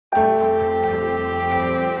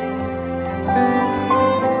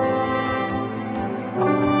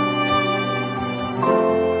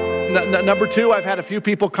Number two, I've had a few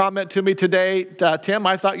people comment to me today, Tim,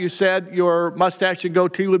 I thought you said your mustache and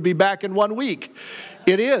goatee would be back in 1 week.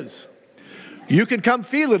 It is. You can come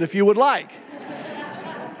feel it if you would like.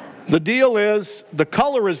 The deal is, the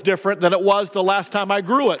color is different than it was the last time I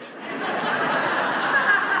grew it.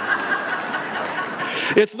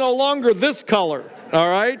 It's no longer this color. All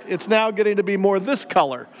right? It's now getting to be more this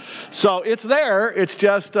color. So it's there. It's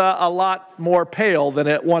just a lot more pale than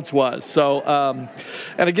it once was. So,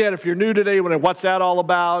 and again, if you're new today, what's that all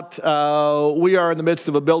about? We are in the midst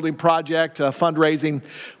of a building project, fundraising.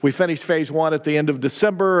 We finished phase 1 at the end of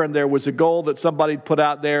December, and there was a goal that somebody put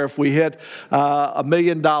out there. If we hit $1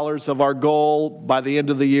 million of our goal by the end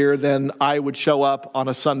of the year, then I would show up on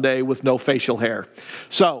a Sunday with no facial hair.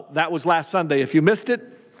 So that was last Sunday. If you missed it,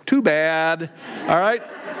 too bad. All right.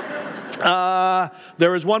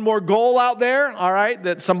 There is one more goal out there, all right,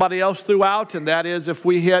 that somebody else threw out, and that is if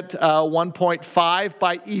we hit 1.5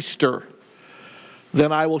 by Easter,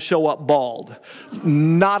 then I will show up bald.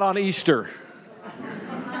 Not on Easter.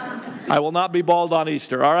 I will not be bald on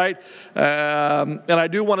Easter, all right? And I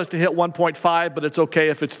do want us to hit 1.5, but it's okay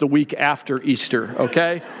if it's the week after Easter,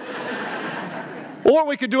 okay? Or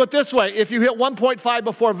we could do it this way. If you hit 1.5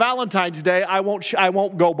 before Valentine's Day, I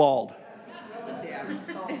won't go bald.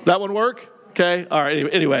 That one work? Okay. All right.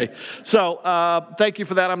 Anyway, so thank you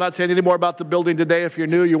for that. I'm not saying any more about the building today. If you're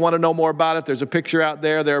new, you want to know more about it, there's a picture out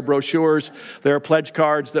there. There are brochures. There are pledge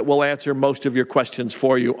cards that will answer most of your questions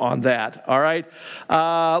for you on that. All right.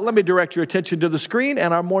 Let me direct your attention to the screen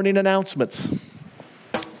and our morning announcements.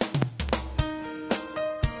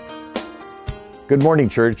 Good morning,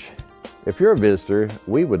 church. If you're a visitor,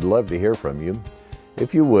 we would love to hear from you.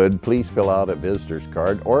 If you would, please fill out a visitor's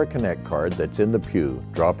card or a Connect card that's in the pew.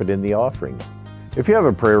 Drop it in the offering. If you have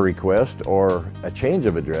a prayer request or a change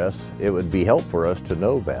of address, it would be helpful for us to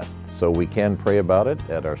know that, so we can pray about it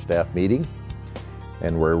at our staff meeting.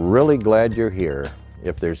 And we're really glad you're here.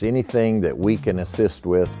 If there's anything that we can assist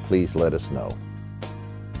with, please let us know.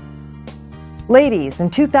 Ladies,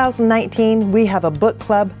 in 2019, we have a book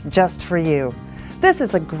club just for you. This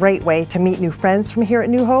is a great way to meet new friends from here at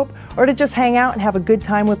New Hope, or to just hang out and have a good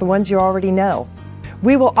time with the ones you already know.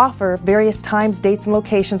 We will offer various times, dates, and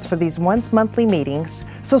locations for these once-monthly meetings,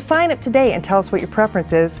 so sign up today and tell us what your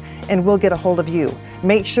preference is, and we'll get a hold of you.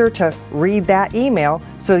 Make sure to read that email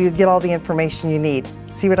so you get all the information you need.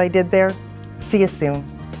 See what I did there? See you soon.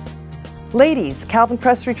 Ladies, Calvin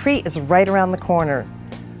Crest Retreat is right around the corner.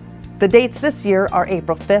 The dates this year are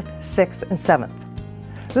April 5th, 6th, and 7th.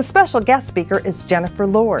 The special guest speaker is Jennifer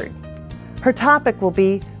Lord. Her topic will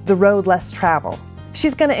be The Road Less Traveled.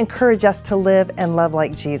 She's going to encourage us to live and love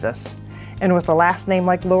like Jesus. And with a last name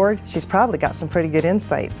like Lord, she's probably got some pretty good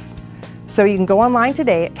insights. So you can go online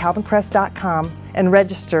today at calvincrest.com and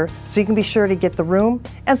register so you can be sure to get the room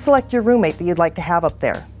and select your roommate that you'd like to have up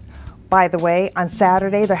there. By the way, on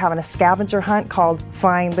Saturday they're having a scavenger hunt called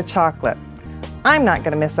Find the Chocolate. I'm not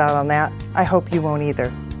going to miss out on that. I hope you won't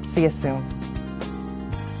either. See you soon.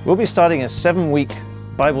 We'll be starting a 7-week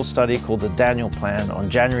Bible study called the Daniel Plan on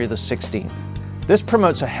January the 16th. This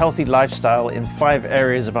promotes a healthy lifestyle in 5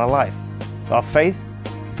 areas of our life: our faith,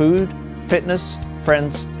 food, fitness,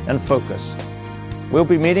 friends, and focus. We'll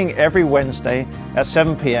be meeting every Wednesday at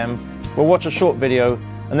 7 p.m. We'll watch a short video,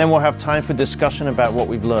 and then we'll have time for discussion about what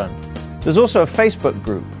we've learned. There's also a Facebook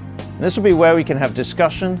group. And this will be where we can have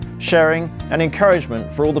discussion, sharing, and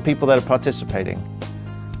encouragement for all the people that are participating.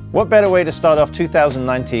 What better way to start off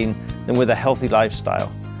 2019 than with a healthy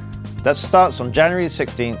lifestyle? That starts on January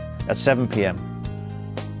 16th at 7 p.m.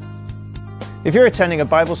 If you're attending a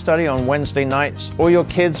Bible study on Wednesday nights, or your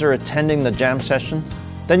kids are attending the jam session,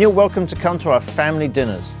 then you're welcome to come to our family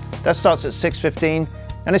dinners. That starts at 6:15,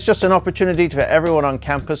 and it's just an opportunity for everyone on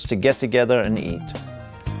campus to get together and eat.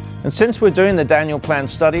 And since we're doing the Daniel Plan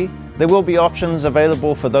study, there will be options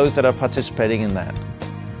available for those that are participating in that.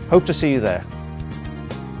 Hope to see you there.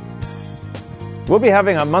 We'll be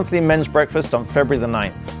having our monthly men's breakfast on February the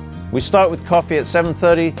 9th. We start with coffee at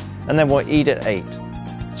 7:30 and then we'll eat at 8.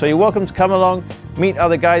 So you're welcome to come along, meet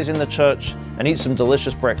other guys in the church, and eat some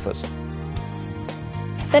delicious breakfast.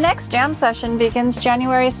 The next jam session begins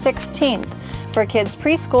January 16th for kids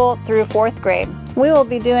preschool through 4th grade. We will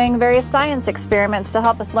be doing various science experiments to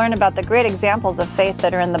help us learn about the great examples of faith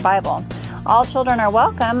that are in the Bible. All children are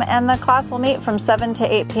welcome, and the class will meet from 7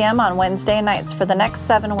 to 8 p.m. on Wednesday nights for the next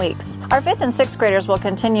 7 weeks. Our 5th and 6th graders will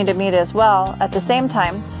continue to meet as well at the same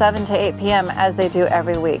time, 7 to 8 p.m. as they do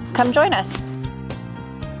every week. Come join us.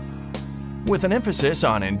 With an emphasis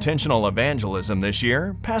on intentional evangelism this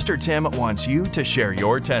year, Pastor Tim wants you to share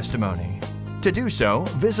your testimony. To do so,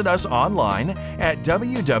 visit us online at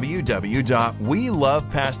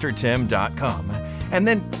www.welovepastortim.com. And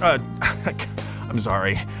then, I'm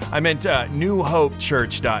sorry, I meant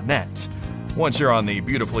newhopechurch.net. Once you're on the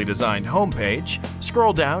beautifully designed homepage,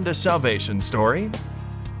 scroll down to Salvation Story.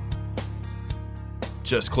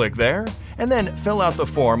 Just click there, and then fill out the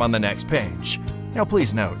form on the next page. Now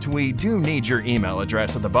please note, we do need your email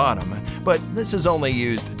address at the bottom, but this is only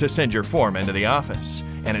used to send your form into the office,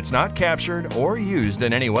 and it's not captured or used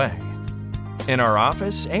in any way. In our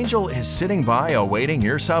office, Angel is sitting by awaiting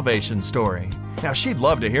your salvation story. Now she'd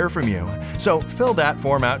love to hear from you, so fill that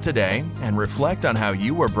form out today and reflect on how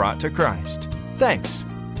you were brought to Christ. Thanks.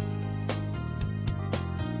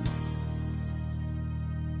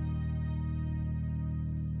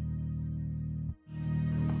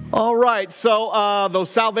 All right, so those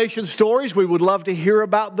salvation stories, we would love to hear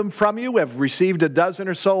about them from you. We've received a dozen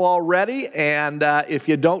or so already, and if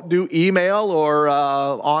you don't do email or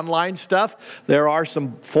online stuff, there are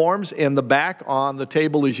some forms in the back on the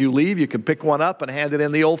table as you leave. You can pick one up and hand it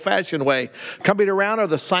in the old-fashioned way. Coming around are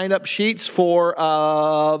the sign-up sheets for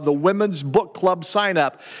the Women's Book Club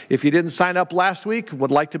sign-up. If you didn't sign up last week,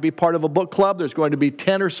 would like to be part of a book club, there's going to be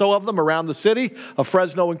 10 or so of them around the city of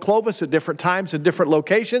Fresno and Clovis at different times and different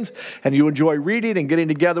locations. And you enjoy reading and getting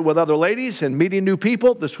together with other ladies and meeting new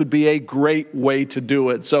people, this would be a great way to do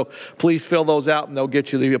it. So please fill those out and they'll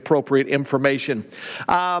get you the appropriate information.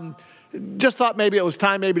 Just thought maybe it was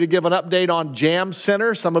time to give an update on Jam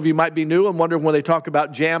Center. Some of you might be new and wondering when they talk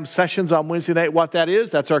about Jam Sessions on Wednesday night what that is.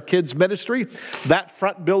 That's our kids' ministry. That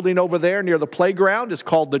front building over there near the playground is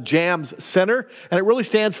called the Jams Center, and it really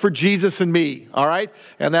stands for Jesus and Me, all right?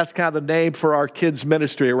 And that's kind of the name for our kids'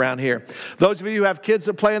 ministry around here. Those of you who have kids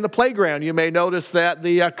that play in the playground, you may notice that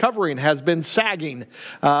the covering has been sagging.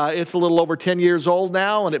 It's a little over 10 years old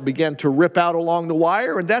now, and it began to rip out along the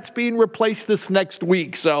wire, and that's being replaced this next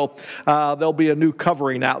week. So there'll be a new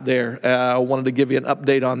covering out there. I wanted to give you an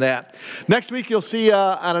update on that. Next week, you'll see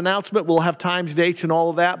an announcement. We'll have times, dates, and all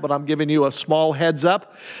of that, but I'm giving you a small heads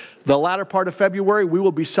up. The latter part of February, we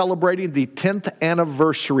will be celebrating the 10th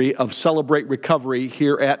anniversary of Celebrate Recovery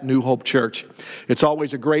here at New Hope Church. It's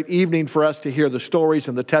always a great evening for us to hear the stories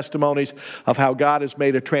and the testimonies of how God has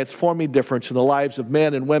made a transforming difference in the lives of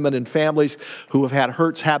men and women and families who have had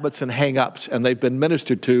hurts, habits, and hang-ups, and they've been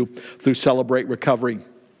ministered to through Celebrate Recovery.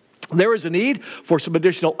 There is a need for some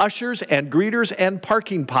additional ushers and greeters and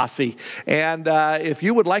parking posse. And if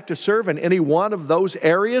you would like to serve in any one of those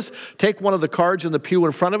areas, take one of the cards in the pew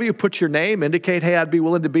in front of you, put your name, indicate, hey, I'd be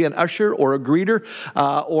willing to be an usher or a greeter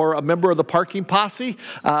or a member of the parking posse.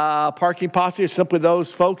 Parking posse is simply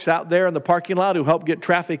those folks out there in the parking lot who help get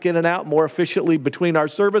traffic in and out more efficiently between our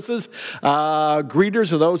services.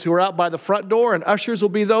 Greeters are those who are out by the front door, and ushers will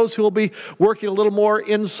be those who will be working a little more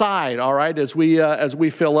inside, all right, as we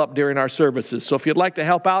fill up during our services. So if you'd like to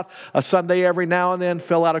help out a Sunday every now and then,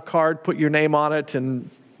 fill out a card, put your name on it, and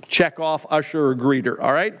check off usher or greeter,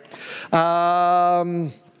 all right?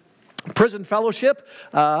 Prison Fellowship,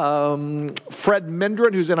 Fred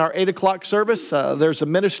Mindren, who's in our 8 o'clock service, there's a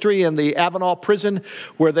ministry in the Avenal prison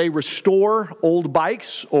where they restore old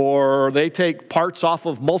bikes, or they take parts off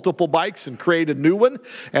of multiple bikes and create a new one,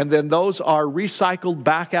 and then those are recycled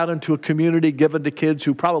back out into a community given to kids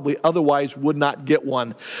who probably otherwise would not get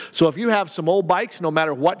one. So if you have some old bikes, no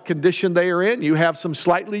matter what condition they are in, you have some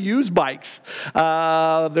slightly used bikes,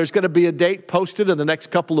 there's going to be a date posted in the next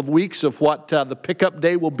couple of weeks of what the pickup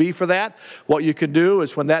day will be for that. What you can do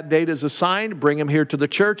is when that date is assigned, bring them here to the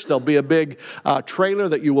church. There'll be a big trailer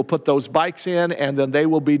that you will put those bikes in, and then they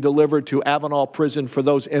will be delivered to Avenal Prison for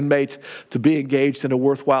those inmates to be engaged in a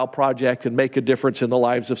worthwhile project and make a difference in the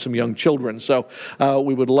lives of some young children. So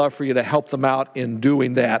we would love for you to help them out in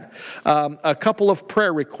doing that. A couple of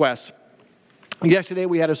prayer requests. Yesterday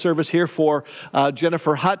we had a service here for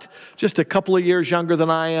Jennifer Hutt, just a couple of years younger than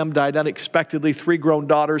I am, died unexpectedly, 3 grown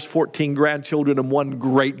daughters, 14 grandchildren, and 1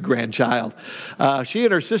 great-grandchild. She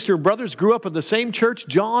and her sister and brothers grew up in the same church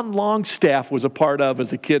John Longstaff was a part of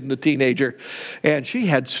as a kid and a teenager. And she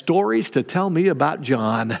had stories to tell me about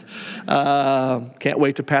John. Can't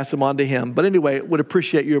wait to pass them on to him. But anyway, would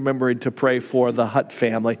appreciate you remembering to pray for the Hutt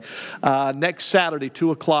family. Next Saturday, 2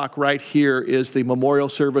 o'clock right here, is the memorial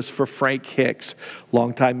service for Frank Hicks. Hanks,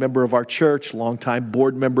 longtime member of our church, longtime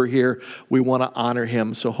board member here. We want to honor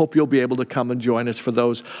him. So hope you'll be able to come and join us for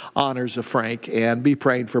those honors of Frank, and be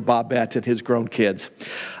praying for Bobette and his grown kids.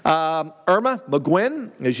 Irma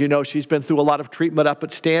McGuinn, as you know, she's been through a lot of treatment up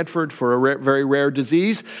at Stanford for a very rare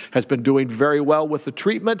disease, has been doing very well with the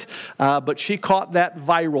treatment, but she caught that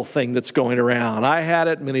viral thing that's going around. I had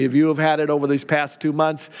it, many of you have had it over these past 2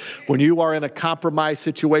 months. When you are in a compromised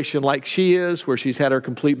situation like she is, where she's had her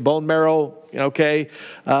complete bone marrow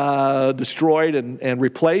destroyed and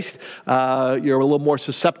replaced, you're a little more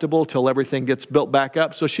susceptible till everything gets built back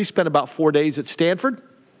up. So she spent about 4 days at Stanford.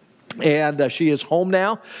 And she is home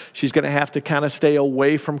now. She's going to have to kind of stay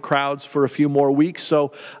away from crowds for a few more weeks.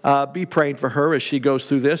 So be praying for her as she goes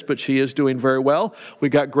through this, but she is doing very well. We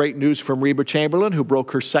got great news from Reba Chamberlain, who broke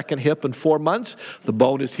her second hip in 4 months. The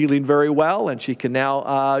bone is healing very well, and she can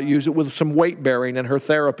now use it with some weight bearing in her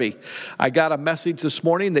therapy. I got a message this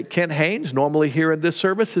morning that Kent Haynes, normally here in this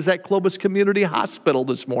service, is at Clovis Community Hospital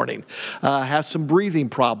this morning. Has some breathing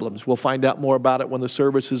problems. We'll find out more about it when the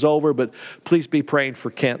service is over, but please be praying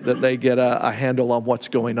for Kent that they get a handle on what's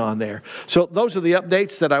going on there. So those are the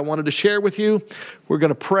updates that I wanted to share with you. We're going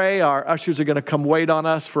to pray. Our ushers are going to come wait on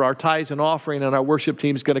us for our tithes and offering, and our worship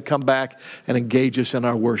team is going to come back and engage us in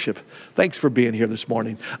our worship. Thanks for being here this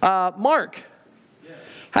morning. Mark,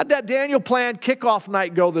 how'd that Daniel Plan kickoff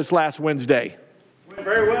night go this last Wednesday? Went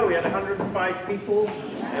very well. We had 105 people,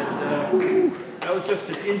 and that was just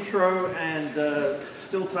an intro, and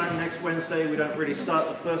still time next Wednesday. We don't really start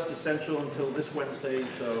the first essential until this Wednesday,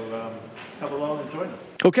 so come along and join us.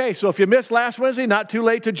 Okay, so if you missed last Wednesday, not too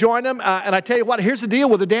late to join them. And I tell you what, here's the deal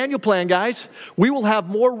with the Daniel Plan, guys. We will have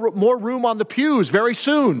more room on the pews very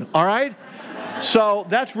soon, all right? So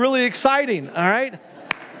that's really exciting, all right?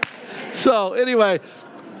 So anyway,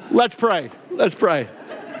 let's pray. Let's pray.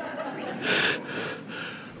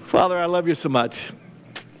 Father, I love you so much.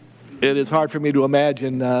 It is hard for me to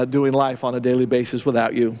imagine doing life on a daily basis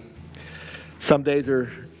without you. Some days are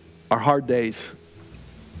hard days.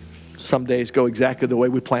 Some days go exactly the way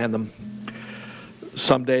we planned them.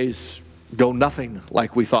 Some days go nothing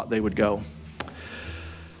like we thought they would go.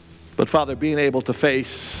 But Father, being able to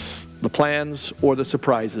face the plans or the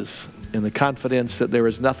surprises in the confidence that there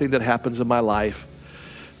is nothing that happens in my life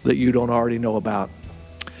that you don't already know about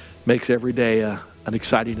makes every day an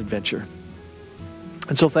exciting adventure.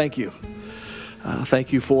 And so thank you.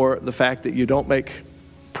 Thank you for the fact that you don't make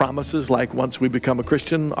promises like once we become a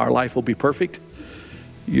Christian, our life will be perfect.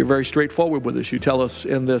 You're very straightforward with us. You tell us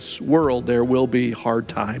in this world there will be hard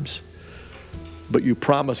times, but you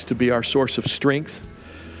promise to be our source of strength.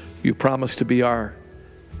 You promise to be our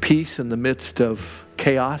peace in the midst of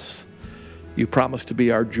chaos. You promise to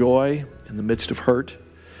be our joy in the midst of hurt.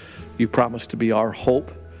 You promise to be our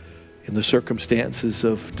hope in the circumstances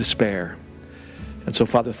of despair. And so,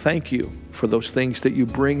 Father, thank you for those things that you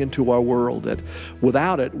bring into our world, that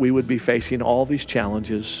without it, we would be facing all these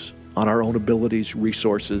challenges on our own abilities,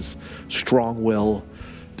 resources, strong will,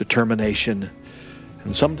 determination.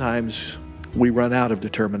 And sometimes we run out of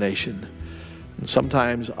determination. And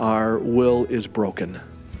sometimes our will is broken.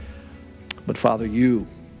 But Father, you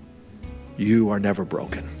are never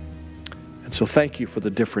broken. And so thank you for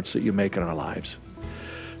the difference that you make in our lives.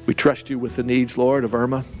 We trust you with the needs, Lord, of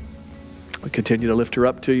Irma. We continue to lift her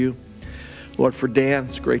up to you. Lord, for Dan,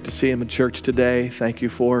 it's great to see him in church today. Thank you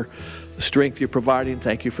for the strength you're providing.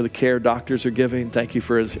 Thank you for the care doctors are giving. Thank you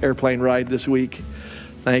for his airplane ride this week.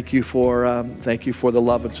 Thank you for the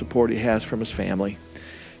love and support he has from his family.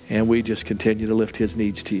 And we just continue to lift his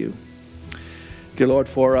needs to you. Dear Lord,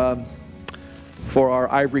 for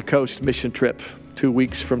our Ivory Coast mission trip, 2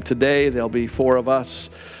 weeks from today, there'll be 4 of us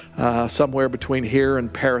somewhere between here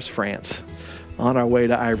and Paris, France, on our way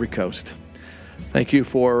to Ivory Coast. Thank you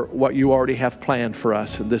for what you already have planned for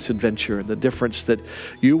us in this adventure and the difference that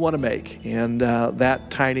you want to make in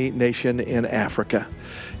that tiny nation in Africa.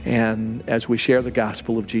 And as we share the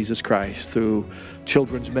gospel of Jesus Christ through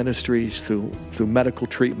children's ministries, through medical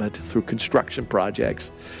treatment, through construction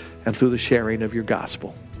projects, and through the sharing of your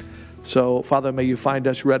gospel. So, Father, may you find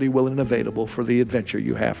us ready, willing, and available for the adventure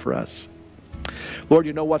you have for us. Lord,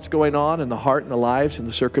 you know what's going on in the heart and the lives and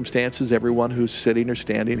the circumstances, everyone who's sitting or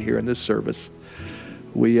standing here in this service.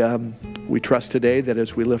 We trust today that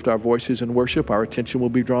as we lift our voices in worship, our attention will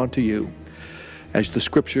be drawn to you. As the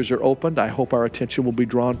scriptures are opened, I hope our attention will be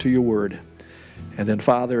drawn to your word. And then,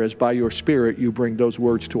 Father, as by your Spirit you bring those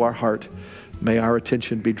words to our heart, may our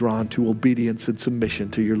attention be drawn to obedience and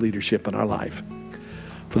submission to your leadership in our life.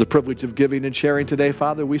 For the privilege of giving and sharing today,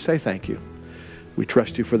 Father, we say thank you. We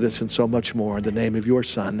trust you for this and so much more in the name of your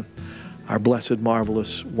Son, our blessed,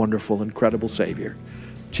 marvelous, wonderful, incredible Savior,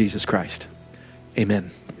 Jesus Christ.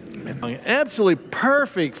 Amen. Amen. Absolutely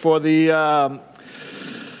perfect for the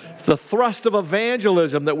thrust of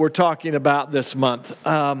evangelism that we're talking about this month.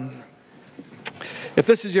 If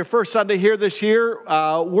this is your first Sunday here this year,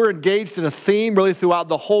 we're engaged in a theme really throughout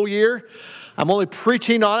the whole year. I'm only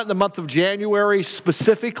preaching on it in the month of January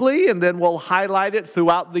specifically, and then we'll highlight it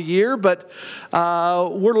throughout the year. But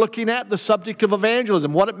we're looking at the subject of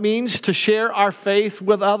evangelism, what it means to share our faith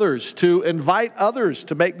with others, to invite others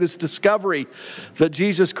to make this discovery that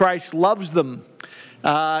Jesus Christ loves them.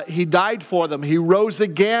 He died for them. He rose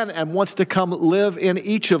again and wants to come live in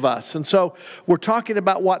each of us. And so we're talking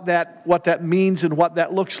about what that means and what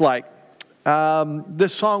that looks like.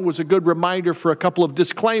 This song was a good reminder for a couple of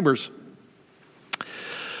disclaimers.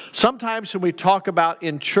 Sometimes when we talk about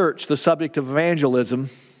in church the subject of evangelism,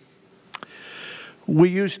 we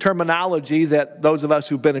use terminology that those of us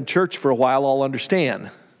who've been in church for a while all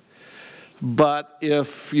understand. But if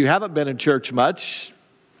you haven't been in church much,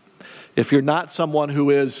 if you're not someone who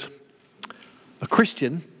is a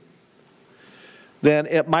Christian, then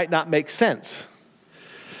it might not make sense.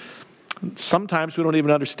 Sometimes we don't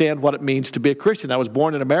even understand what it means to be a Christian. I was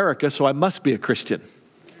born in America, so I must be a Christian.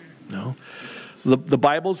 No. The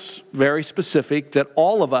Bible's very specific that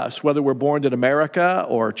all of us, whether we're born in America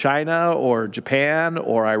or China or Japan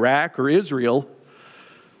or Iraq or Israel,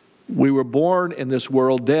 we were born in this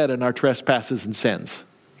world dead in our trespasses and sins.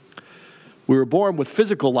 We were born with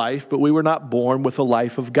physical life, but we were not born with the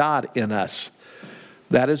life of God in us.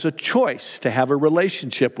 That is a choice to have a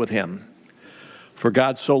relationship with Him. For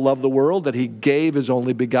God so loved the world that He gave His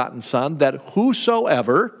only begotten Son, that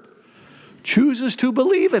whosoever chooses to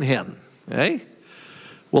believe in Him,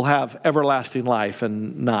 will have everlasting life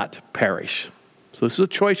and not perish. So this is a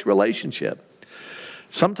choice relationship.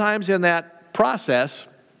 Sometimes in that process,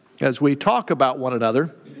 as we talk about one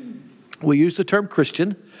another, we use the term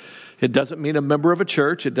Christian. It doesn't mean a member of a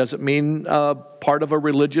church. It doesn't mean part of a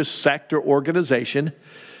religious sect or organization.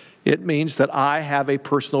 It means that I have a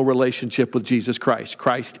personal relationship with Jesus Christ,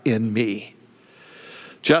 Christ in me.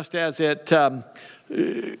 Just as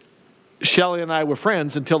Shelley and I were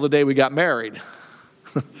friends until the day we got married.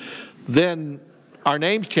 Then our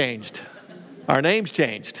names changed. Our names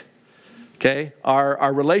changed. Okay?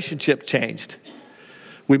 Our relationship changed.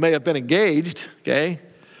 We may have been engaged, okay?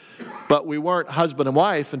 But we weren't husband and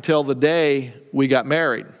wife until the day we got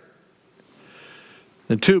married.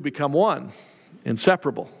 The two become one,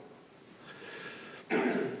 inseparable.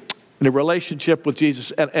 In a relationship with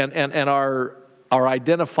Jesus and our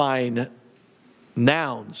identifying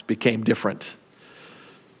nouns became different.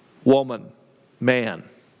 Woman, man.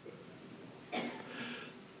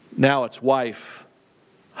 Now it's wife,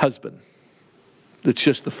 husband. It's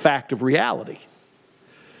just the fact of reality.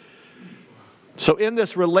 So in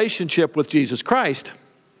this relationship with Jesus Christ,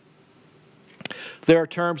 there are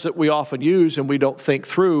terms that we often use and we don't think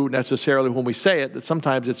through necessarily when we say it, that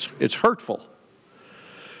sometimes it's hurtful.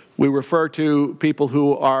 We refer to people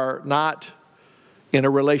who are not in a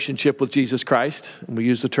relationship with Jesus Christ, and we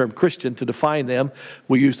use the term Christian to define them.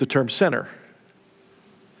 We use the term sinner.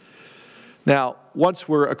 Now, once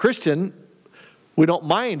we're a Christian, we don't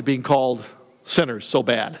mind being called sinners so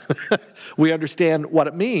bad. We understand what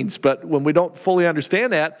it means, but when we don't fully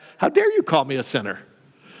understand that, how dare you call me a sinner?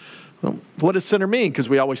 Well, what does sinner mean? Because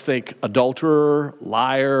we always think adulterer,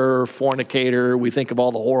 liar, fornicator. We think of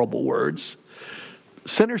all the horrible words.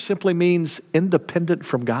 Sinner simply means independent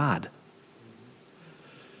from God.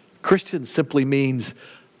 Christian simply means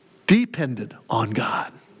dependent on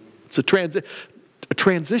God. It's a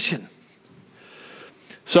transition.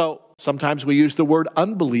 So sometimes we use the word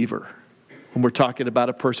unbeliever when we're talking about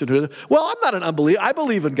a person who, well, I'm not an unbeliever. I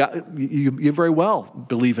believe in God. You very well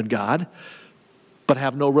believe in God, but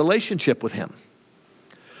have no relationship with Him.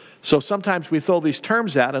 So sometimes we throw these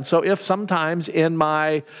terms out, and so if sometimes in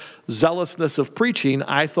my zealousness of preaching,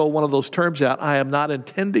 I throw one of those terms out, I am not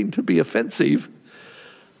intending to be offensive.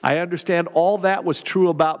 I understand all that was true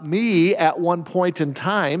about me at one point in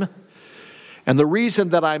time. And the reason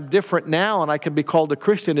that I'm different now and I can be called a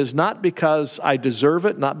Christian is not because I deserve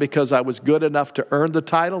it, not because I was good enough to earn the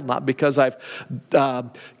title, not because I've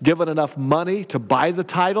given enough money to buy the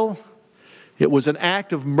title. It was an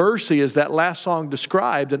act of mercy, as that last song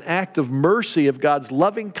described, an act of mercy of God's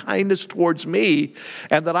loving kindness towards me,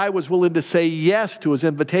 and that I was willing to say yes to His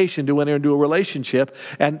invitation to enter into a relationship,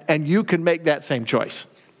 and you can make that same choice.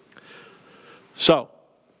 So,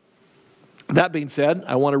 that being said,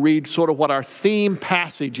 I want to read sort of what our theme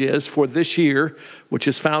passage is for this year, which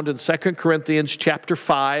is found in 2 Corinthians chapter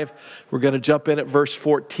 5. We're going to jump in at verse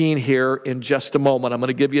 14 here in just a moment. I'm going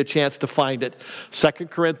to give you a chance to find it. 2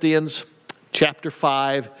 Corinthians chapter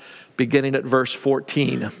 5, beginning at verse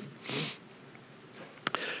 14. There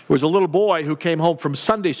was a little boy who came home from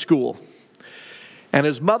Sunday school, and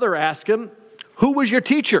his mother asked him, "Who was your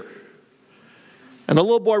teacher?" And the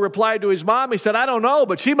little boy replied to his mom, he said, "I don't know,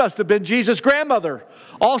 but she must have been Jesus' grandmother.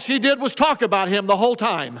 All she did was talk about him the whole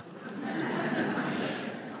time."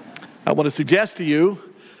 I want to suggest to you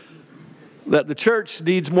that the church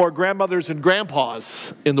needs more grandmothers and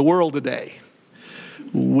grandpas in the world today.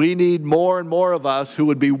 We need more and more of us who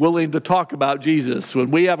would be willing to talk about Jesus. When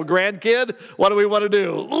we have a grandkid, what do we want to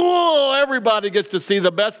do? Oh, everybody gets to see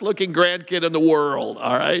the best looking grandkid in the world,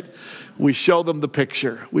 all right? We show them the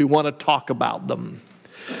picture. We want to talk about them.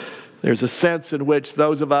 There's a sense in which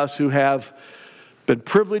those of us who have been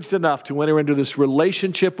privileged enough to enter into this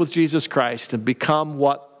relationship with Jesus Christ and become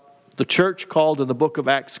what the church called in the book of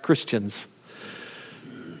Acts Christians,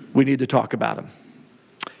 we need to talk about him.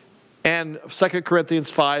 And 2 Corinthians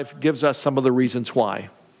 5 gives us some of the reasons why.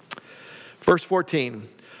 Verse 14,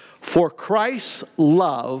 "For Christ's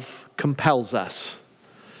love compels us,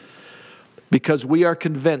 because we are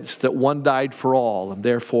convinced that one died for all, and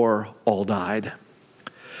therefore all died.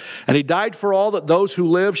 And he died for all, that those who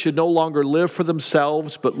live should no longer live for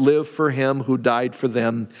themselves, but live for him who died for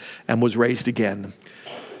them and was raised again."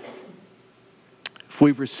 If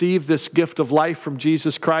we've received this gift of life from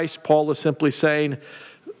Jesus Christ, Paul is simply saying,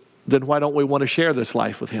 then why don't we want to share this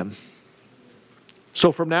life with him?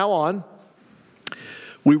 So from now on,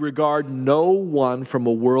 we regard no one from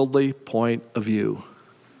a worldly point of view.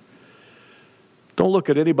 Don't look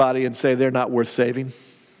at anybody and say they're not worth saving.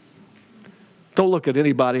 Don't look at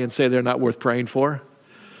anybody and say they're not worth praying for.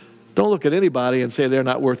 Don't look at anybody and say they're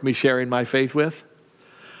not worth me sharing my faith with.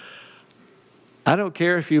 I don't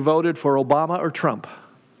care if you voted for Obama or Trump.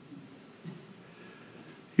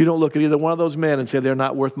 You don't look at either one of those men and say they're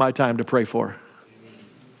not worth my time to pray for.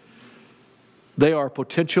 They are a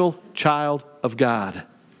potential child of God.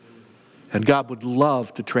 And God would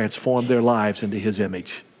love to transform their lives into his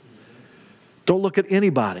image. Don't look at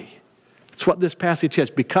anybody. It's what this passage says.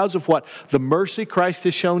 Because of what the mercy Christ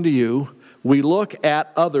has shown to you, we look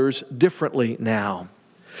at others differently now.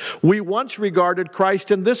 We once regarded Christ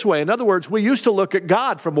in this way. In other words, we used to look at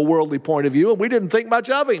God from a worldly point of view, and we didn't think much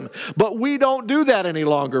of him. But we don't do that any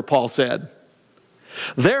longer, Paul said.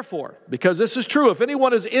 Therefore, because this is true, if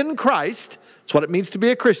anyone is in Christ, that's what it means to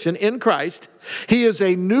be a Christian, in Christ, he is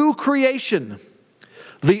a new creation.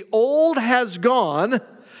 The old has gone,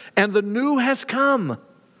 and the new has come.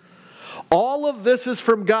 All of this is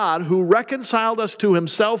from God, who reconciled us to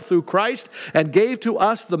himself through Christ and gave to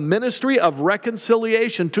us the ministry of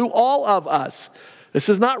reconciliation to all of us. This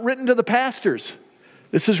is not written to the pastors.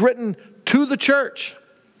 This is written to the church.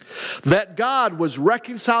 That God was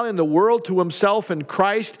reconciling the world to himself in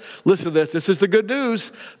Christ. Listen to this. This is the good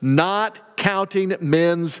news. Not counting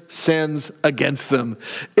men's sins against them.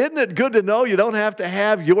 Isn't it good to know you don't have to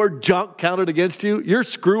have your junk counted against you? Your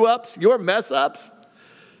screw-ups, your mess-ups.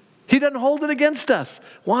 He doesn't hold it against us.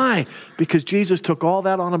 Why? Because Jesus took all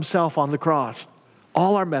that on himself on the cross.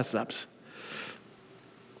 All our mess-ups.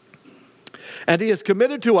 And he has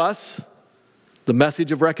committed to us the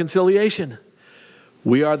message of reconciliation.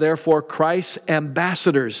 We are therefore Christ's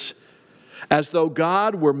ambassadors, as though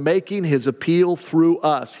God were making his appeal through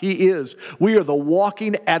us. He is. We are the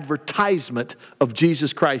walking advertisement of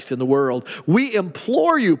Jesus Christ in the world. We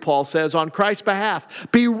implore you, Paul says, on Christ's behalf,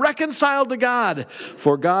 be reconciled to God.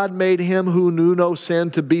 For God made him who knew no sin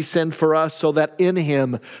to be sin for us, so that in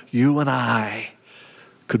him you and I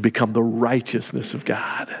could become the righteousness of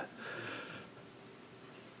God.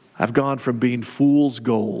 I've gone from being fool's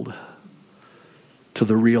gold to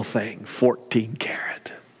the real thing, 14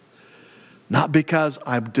 karat. Not because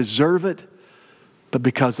I deserve it, but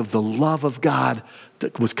because of the love of God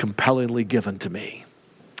that was compellingly given to me.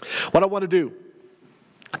 What I want to do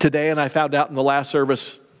today, and I found out in the last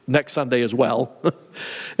service next Sunday as well,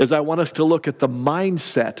 is I want us to look at the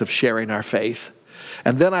mindset of sharing our faith.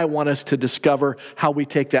 And then I want us to discover how we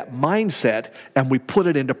take that mindset and we put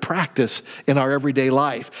it into practice in our everyday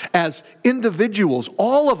life. As individuals,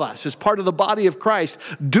 all of us as part of the body of Christ,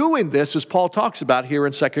 doing this as Paul talks about here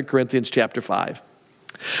in 2 Corinthians chapter 5.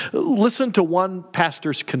 Listen to one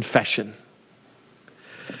pastor's confession.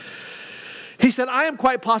 He said, I am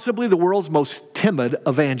quite possibly the world's most timid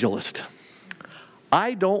evangelist.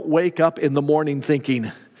 I don't wake up in the morning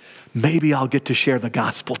thinking, maybe I'll get to share the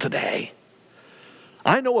gospel today.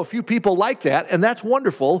 I know a few people like that, and that's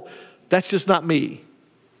wonderful. That's just not me.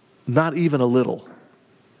 Not even a little.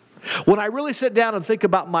 When I really sit down and think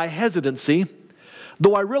about my hesitancy,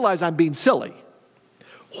 though I realize I'm being silly,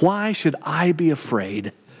 why should I be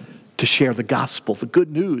afraid to share the gospel, the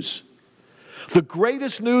good news? The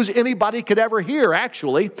greatest news anybody could ever hear,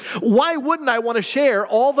 actually. Why wouldn't I want to share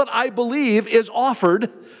all that I believe is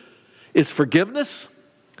offered is forgiveness,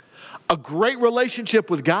 a great relationship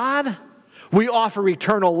with God. We offer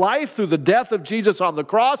eternal life through the death of Jesus on the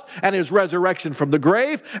cross and His resurrection from the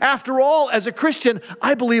grave. After all, as a Christian,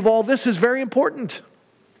 I believe all this is very important.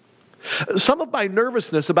 Some of my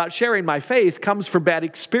nervousness about sharing my faith comes from bad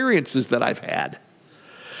experiences that I've had.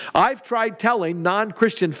 I've tried telling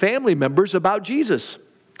non-Christian family members about Jesus,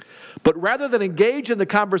 but rather than engage in the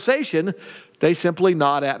conversation, they simply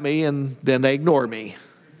nod at me and then they ignore me.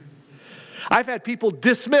 I've had people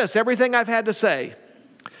dismiss everything I've had to say.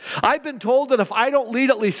 I've been told that if I don't lead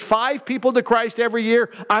at least 5 people to Christ every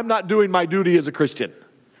year, I'm not doing my duty as a Christian.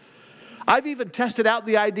 I've even tested out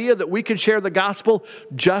the idea that we can share the gospel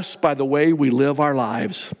just by the way we live our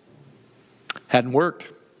lives. Hadn't worked.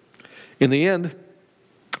 In the end,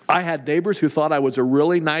 I had neighbors who thought I was a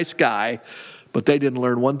really nice guy, but they didn't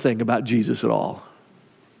learn one thing about Jesus at all.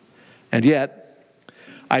 And yet,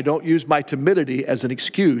 I don't use my timidity as an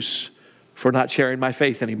excuse for not sharing my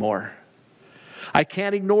faith anymore. I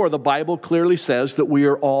can't ignore the Bible clearly says that we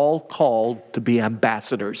are all called to be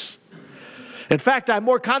ambassadors. In fact, I'm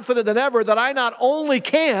more confident than ever that I not only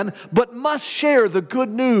can, but must share the good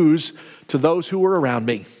news to those who are around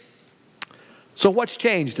me. So what's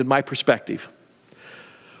changed in my perspective?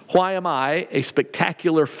 Why am I a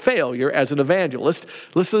spectacular failure as an evangelist?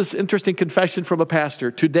 Listen to this interesting confession from a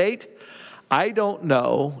pastor. To date, I don't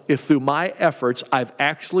know if through my efforts I've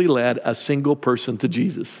actually led a single person to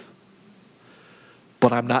Jesus.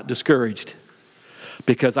 But I'm not discouraged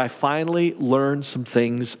because I finally learned some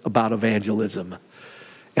things about evangelism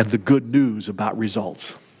and the good news about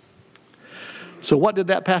results. So what did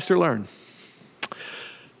that pastor learn?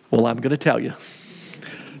 Well, I'm going to tell you.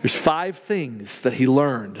 There's 5 things that he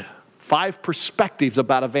learned, 5 perspectives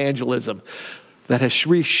about evangelism that has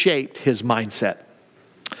reshaped his mindset.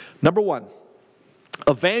 Number 1,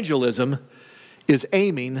 evangelism is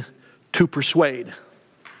aiming to persuade.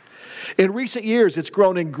 In recent years, it's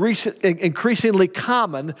grown increasingly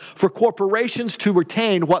common for corporations to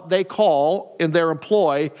retain what they call, in their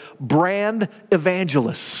employ, brand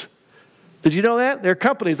evangelists. Did you know that? There are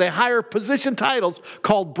companies, they hire position titles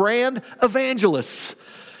called brand evangelists.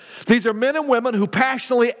 These are men and women who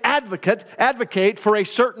passionately advocate for a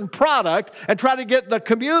certain product and try to get the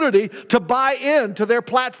community to buy into their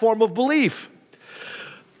platform of belief.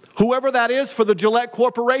 Whoever that is for the Gillette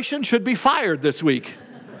Corporation should be fired this week.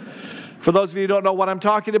 For those of you who don't know what I'm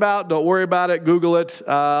talking about, don't worry about it. Google it.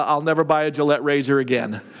 I'll never buy a Gillette razor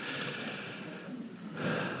again.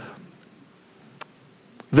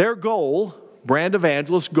 Their goal, brand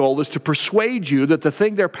evangelist's goal, is to persuade you that the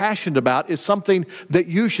thing they're passionate about is something that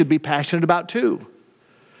you should be passionate about too.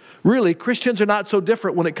 Really, Christians are not so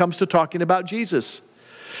different when it comes to talking about Jesus.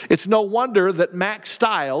 It's no wonder that Max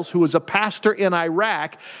Stiles, who was a pastor in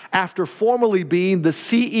Iraq after formerly being the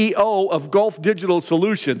CEO of Gulf Digital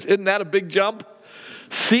Solutions, isn't that a big jump?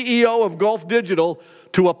 CEO of Gulf Digital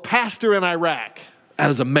to a pastor in Iraq. That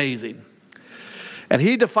is amazing. And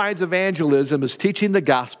he defines evangelism as teaching the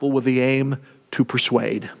gospel with the aim to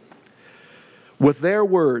persuade. With their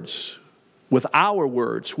words, with our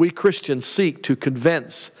words, we Christians seek to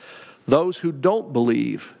convince those who don't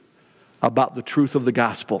believe about the truth of the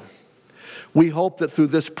gospel. We hope that through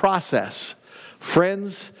this process,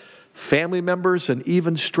 friends, family members, and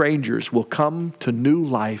even strangers will come to new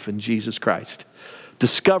life in Jesus Christ,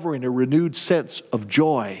 discovering a renewed sense of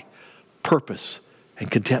joy, purpose, and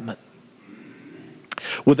contentment.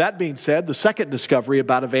 With that being said, the second discovery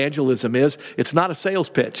about evangelism is it's not a sales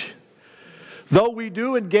pitch. Though we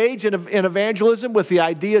do engage in evangelism with the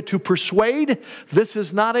idea to persuade, this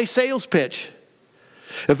is not a sales pitch.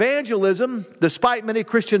 Evangelism, despite many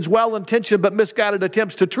Christians' well-intentioned but misguided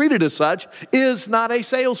attempts to treat it as such, is not a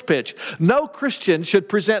sales pitch. No Christian should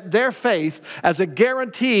present their faith as a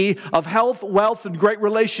guarantee of health, wealth, and great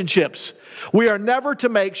relationships. We are never to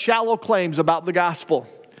make shallow claims about the gospel.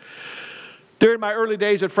 During my early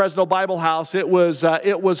days at Fresno Bible House, it was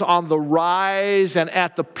on the rise and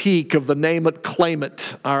at the peak of the name it, claim it,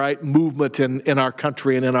 all right, movement in our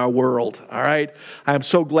country and in our world, all right? I'm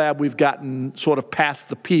so glad we've gotten sort of past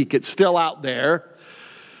the peak. It's still out there.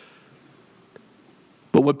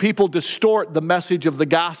 But when people distort the message of the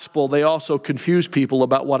gospel, they also confuse people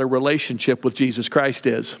about what a relationship with Jesus Christ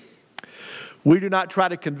is. We do not try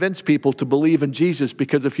to convince people to believe in Jesus,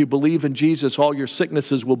 because if you believe in Jesus, all your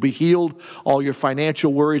sicknesses will be healed, all your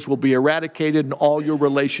financial worries will be eradicated, and all your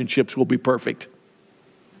relationships will be perfect.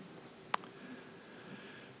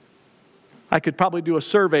 I could probably do a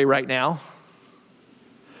survey right now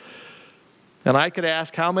And I could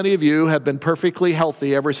ask how many of you have been perfectly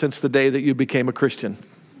healthy ever since the day that you became a Christian?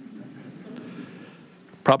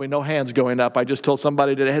 Probably no hands going up. I just told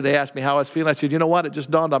somebody today, they asked me how I was feeling. I said, you know what? It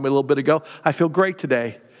just dawned on me a little bit ago. I feel great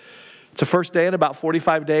today. It's the first day in about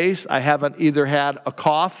 45 days. I haven't either had a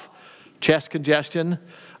cough, chest congestion,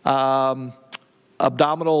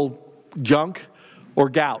 abdominal junk, or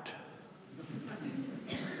gout.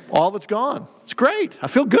 All of it's gone. It's great. I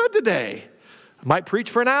feel good today. I might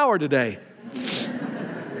preach for an hour today.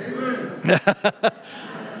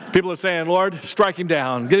 People are saying, Lord, strike him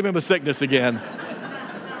down. Give him a sickness again.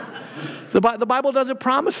 The Bible doesn't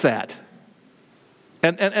promise that.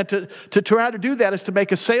 And to try to do that is to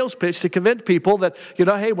make a sales pitch to convince people that, you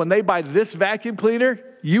know, hey, when they buy this vacuum cleaner,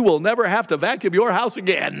 you will never have to vacuum your house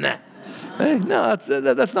again. Hey, no,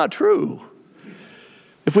 that's not true.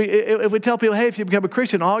 If we tell people, hey, if you become a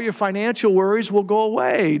Christian, all your financial worries will go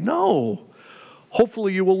away. No.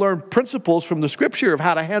 Hopefully you will learn principles from the Scripture of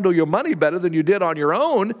how to handle your money better than you did on your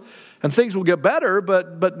own, and things will get better,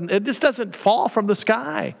 but it just doesn't fall from the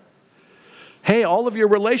sky. Hey, all of your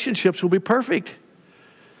relationships will be perfect.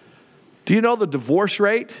 Do you know the divorce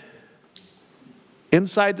rate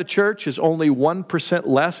inside the church is only 1%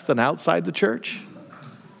 less than outside the church?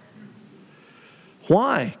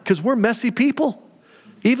 Why? Because we're messy people.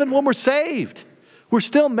 Even when we're saved, we're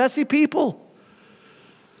still messy people.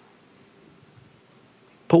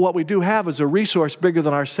 But what we do have is a resource bigger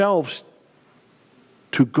than ourselves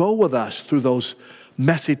to go with us through those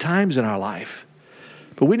messy times in our life.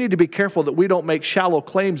 But we need to be careful that we don't make shallow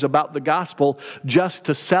claims about the gospel just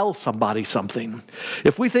to sell somebody something.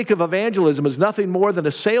 If we think of evangelism as nothing more than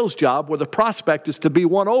a sales job where the prospect is to be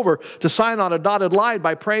won over to sign on a dotted line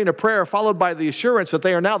by praying a prayer followed by the assurance that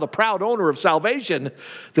they are now the proud owner of salvation,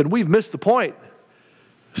 then we've missed the point.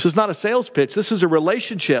 This is not a sales pitch. This is a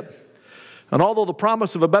relationship. And although the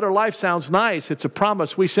promise of a better life sounds nice, it's a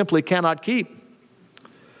promise we simply cannot keep.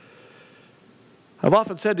 I've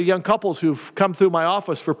often said to young couples who've come through my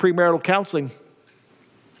office for premarital counseling,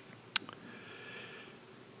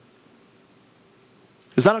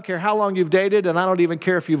 is I don't care how long you've dated, and I don't even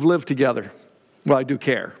care if you've lived together. Well, I do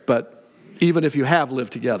care, but even if you have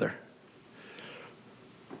lived together.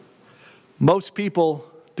 Most people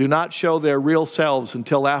do not show their real selves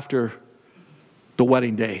until after the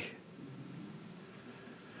wedding day.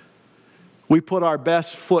 We put our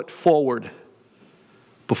best foot forward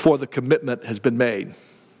before the commitment has been made.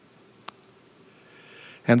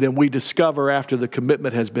 And then we discover after the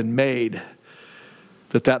commitment has been made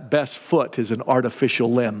that that best foot is an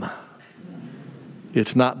artificial limb.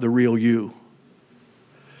 It's not the real you.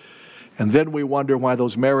 And then we wonder why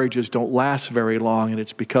those marriages don't last very long, and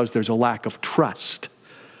it's because there's a lack of trust,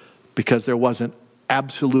 because there wasn't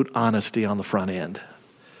absolute honesty on the front end.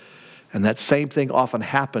 And that same thing often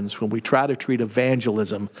happens when we try to treat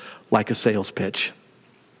evangelism like a sales pitch.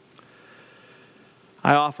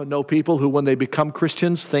 I often know people who, when they become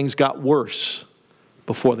Christians, things got worse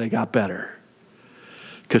before they got better.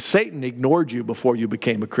 Because Satan ignored you before you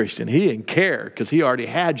became a Christian. He didn't care because he already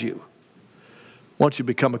had you. Once you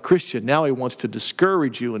become a Christian, now he wants to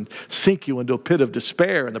discourage you and sink you into a pit of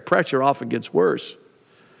despair, and the pressure often gets worse.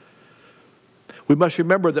 We must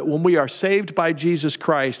remember that when we are saved by Jesus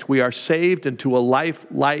Christ, we are saved into a life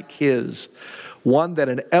like his, one that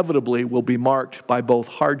inevitably will be marked by both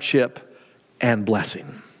hardship and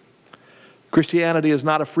blessing. Christianity is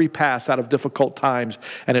not a free pass out of difficult times,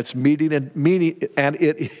 and it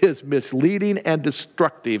is misleading and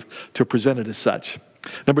destructive to present it as such.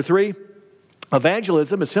 Number 3,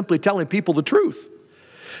 evangelism is simply telling people the truth.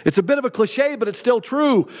 It's a bit of a cliche, but it's still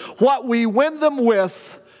true. What we win them with,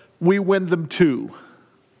 we win them to.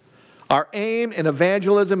 Our aim in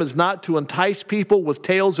evangelism is not to entice people with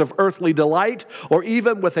tales of earthly delight or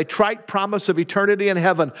even with a trite promise of eternity in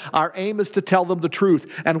heaven. Our aim is to tell them the truth.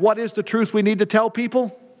 And what is the truth we need to tell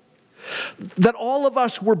people? That all of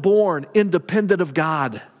us were born independent of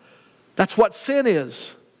God. That's what sin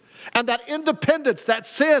is. And that independence, that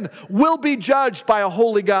sin, will be judged by a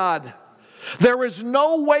holy God. There is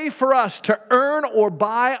no way for us to earn or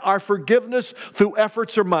buy our forgiveness through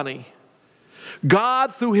efforts or money.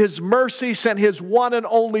 God, through his mercy, sent his one and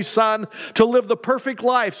only Son to live the perfect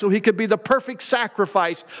life so he could be the perfect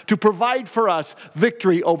sacrifice to provide for us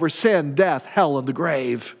victory over sin, death, hell, and the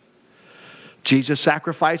grave. Jesus'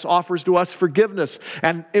 sacrifice offers to us forgiveness,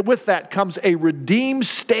 and with that comes a redeemed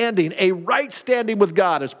standing, a right standing with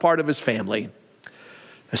God as part of his family.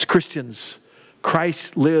 As Christians,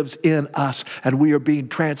 Christ lives in us, and we are being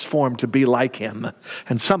transformed to be like him.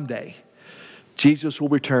 And someday, Jesus will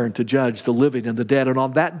return to judge the living and the dead. And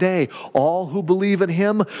on that day, all who believe in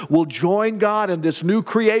Him will join God in this new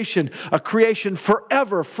creation, a creation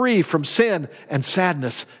forever free from sin and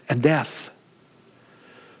sadness and death.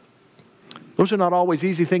 Those are not always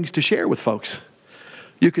easy things to share with folks.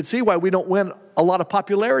 You can see why we don't win a lot of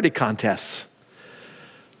popularity contests.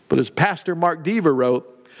 But as Pastor Mark Deaver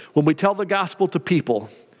wrote, when we tell the gospel to people,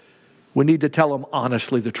 we need to tell them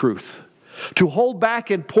honestly the truth. To hold back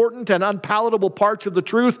important and unpalatable parts of the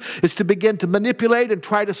truth is to begin to manipulate and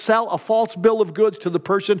try to sell a false bill of goods to the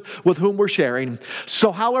person with whom we're sharing.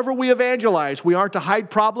 So however we evangelize, we aren't to hide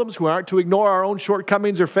problems, we aren't to ignore our own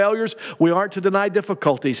shortcomings or failures, we aren't to deny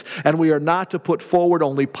difficulties, and we are not to put forward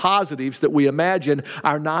only positives that we imagine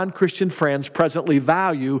our non-Christian friends presently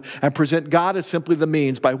value and present God as simply the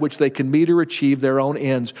means by which they can meet or achieve their own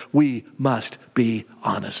ends. We must be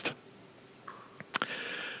honest.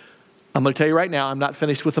 I'm going to tell you right now, I'm not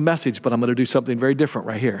finished with the message, but I'm going to do something very different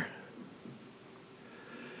right here.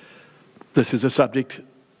 This is a subject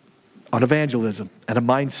on evangelism and a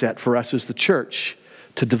mindset for us as the church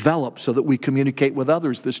to develop so that we communicate with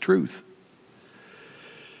others this truth.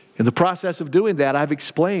 In the process of doing that, I've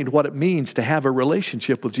explained what it means to have a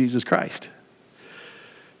relationship with Jesus Christ.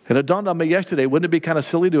 And it dawned on me yesterday, wouldn't it be kind of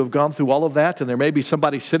silly to have gone through all of that, and there may be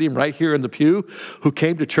somebody sitting right here in the pew who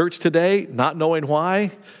came to church today not knowing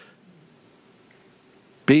why,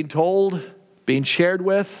 being told, being shared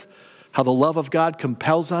with, how the love of God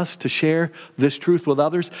compels us to share this truth with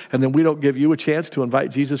others, and then we don't give you a chance to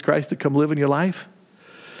invite Jesus Christ to come live in your life?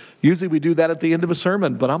 Usually we do that at the end of a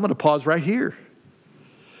sermon, but I'm going to pause right here.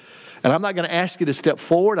 And I'm not going to ask you to step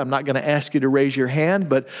forward. I'm not going to ask you to raise your hand.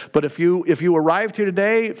 But if you arrived here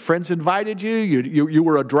today, friends invited you, you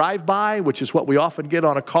were a drive-by, which is what we often get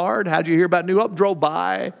on a card. How'd you hear about New Hope? Drove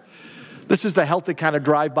by. This is the healthy kind of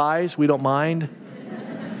drive-bys. We don't mind.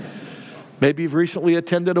 Maybe you've recently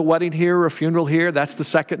attended a wedding here or a funeral here. That's the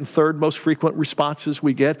second and third most frequent responses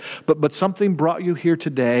we get. But something brought you here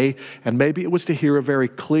today, and maybe it was to hear a very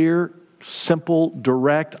clear, simple,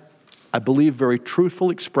 direct, I believe very truthful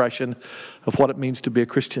expression of what it means to be a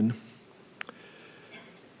Christian.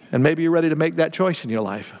 And maybe you're ready to make that choice in your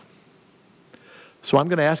life. So I'm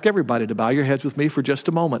going to ask everybody to bow your heads with me for just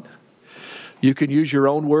a moment. You can use your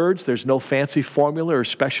own words. There's no fancy formula or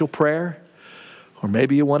special prayer. Or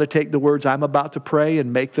maybe you want to take the words I'm about to pray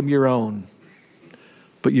and make them your own.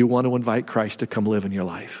 But you want to invite Christ to come live in your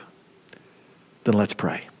life. Then let's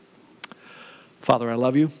pray. Father, I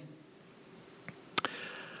love you.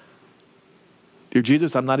 Dear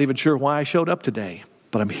Jesus, I'm not even sure why I showed up today,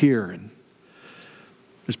 but I'm here, and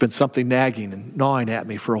there's been something nagging and gnawing at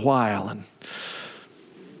me for a while, and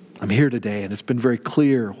I'm here today, and it's been very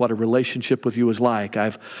clear what a relationship with you is like.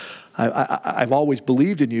 I've always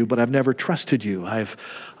believed in you, but I've never trusted you.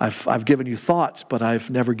 I've given you thoughts, but I've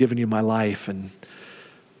never given you my life, and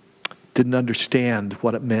didn't understand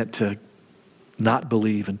what it meant to not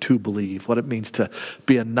believe and to believe, what it means to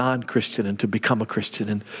be a non-Christian and to become a Christian.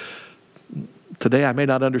 And today I may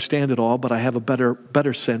not understand it all, but I have a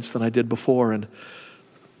better sense than I did before. And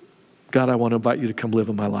God, I want to invite you to come live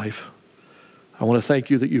in my life. I want to thank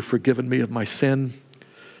you that you've forgiven me of my sin.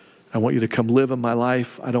 I want you to come live in my life.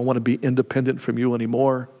 I don't want to be independent from you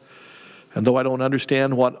anymore. And though I don't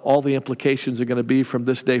understand what all the implications are going to be from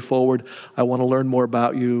this day forward, I want to learn more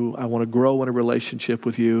about you. I want to grow in a relationship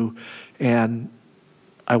with you. And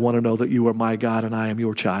I want to know that you are my God and I am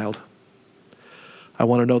your child. I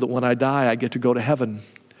want to know that when I die, I get to go to heaven.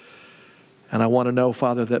 And I want to know,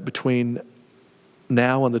 Father, that between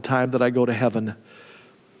now and the time that I go to heaven,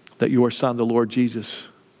 that your Son, the Lord Jesus,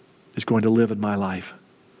 is going to live in my life.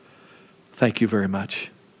 Thank you very much.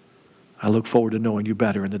 I look forward to knowing you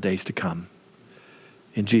better in the days to come.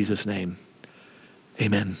 In Jesus' name,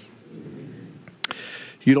 amen.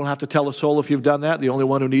 You don't have to tell a soul if you've done that. The only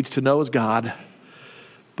one who needs to know is God.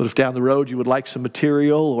 But if down the road you would like some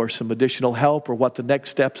material or some additional help or what the next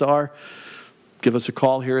steps are, give us a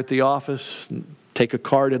call here at the office. Take a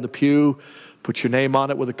card in the pew. Put your name on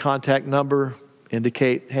it with a contact number.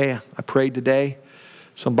 Indicate, hey, I prayed today.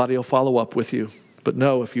 Somebody will follow up with you. But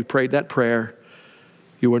know, if you prayed that prayer,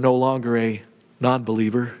 you are no longer a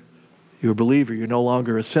non-believer. You're a believer. You're no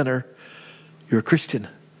longer a sinner. You're a Christian.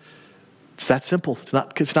 It's that simple.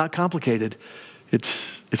 It's not complicated.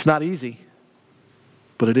 It's not easy,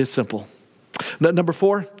 but it is simple. Number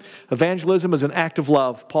 4, evangelism is an act of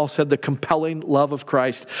love. Paul said the compelling love of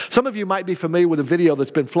Christ. Some of you might be familiar with a video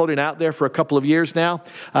that's been floating out there for a couple of years now.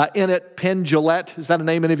 In it, Penn Jillette, is that a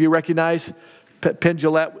name any of you recognize? Penn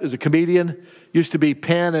Jillette is a comedian. Used to be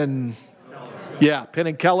Penn and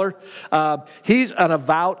Keller. He's an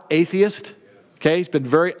avowed atheist. Okay, he's been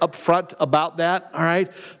very upfront about that, all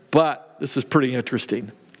right? But this is pretty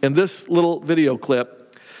interesting. In this little video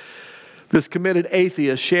clip, this committed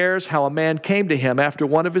atheist shares how a man came to him after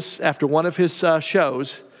one of his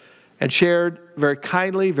shows and shared very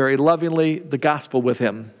kindly, very lovingly the gospel with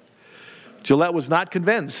him. Gillette was not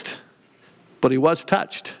convinced, but he was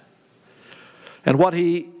touched. And while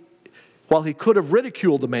he could have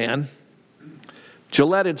ridiculed the man,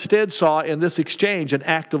 Gillette instead saw in this exchange an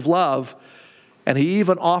act of love, and he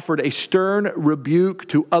even offered a stern rebuke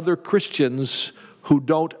to other Christians who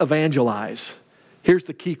don't evangelize. Here's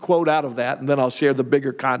the key quote out of that, and then I'll share the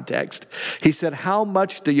bigger context. He said, "How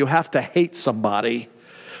much do you have to hate somebody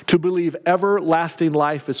to believe everlasting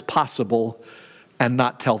life is possible and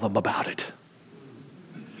not tell them about it?"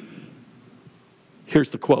 Here's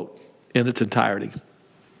the quote in its entirety.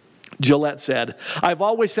 Gillette said, "I've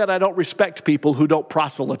always said I don't respect people who don't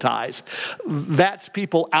proselytize." That's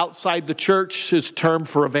people outside the church's term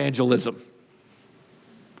for evangelism.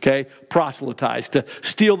 Okay? Proselytize, to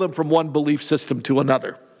steal them from one belief system to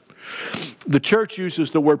another. The church uses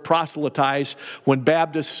the word proselytize when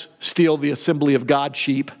Baptists steal the Assembly of God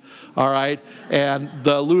sheep, all right, and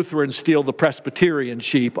the Lutherans steal the Presbyterian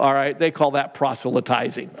sheep, all right. They call that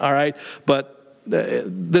proselytizing, all right. But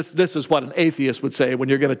this is what an atheist would say when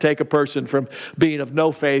you're going to take a person from being of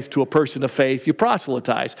no faith to a person of faith. You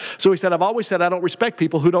proselytize. So he said, "I've always said I don't respect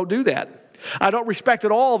people who don't do that. I don't respect at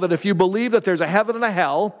all that if you believe that there's a heaven and a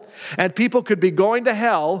hell, and people could be going to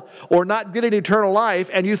hell or not getting eternal life,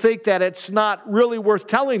 and you think that it's not really worth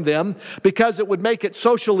telling them because it would make it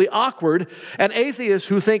socially awkward, and atheists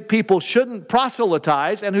who think people shouldn't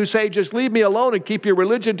proselytize and who say just leave me alone and keep your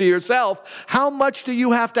religion to yourself, how much do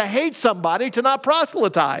you have to hate somebody to not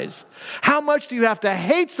proselytize? How much do you have to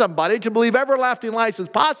hate somebody to believe everlasting life is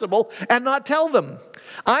possible and not tell them?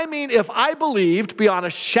 I mean, if I believed beyond a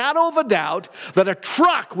shadow of a doubt that a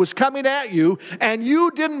truck was coming at you and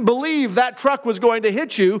you didn't believe that truck was going to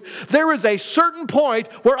hit you, there is a certain point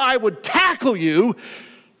where I would tackle you,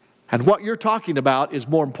 and what you're talking about is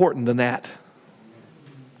more important than that."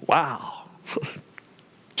 Wow.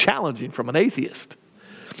 Challenging from an atheist.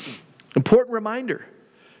 Important reminder.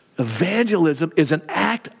 Evangelism is an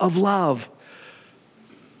act of love.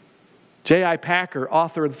 J.I. Packer,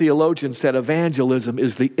 author and theologian, said evangelism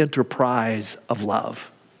is the enterprise of love.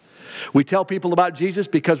 We tell people about Jesus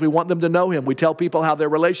because we want them to know Him. We tell people how their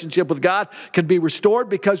relationship with God can be restored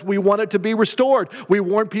because we want it to be restored. We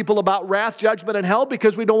warn people about wrath, judgment, and hell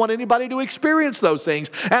because we don't want anybody to experience those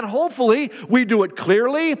things. And hopefully we do it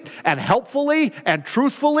clearly and helpfully and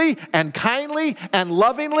truthfully and kindly and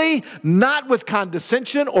lovingly, not with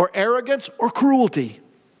condescension or arrogance or cruelty.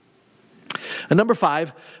 And number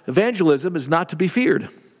 5, evangelism is not to be feared.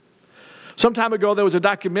 Some time ago, there was a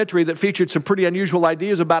documentary that featured some pretty unusual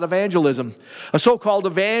ideas about evangelism. A so-called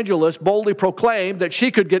evangelist boldly proclaimed that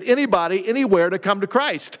she could get anybody, anywhere to come to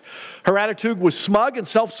Christ. Her attitude was smug and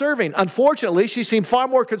self-serving. Unfortunately, she seemed far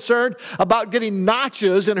more concerned about getting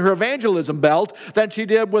notches in her evangelism belt than she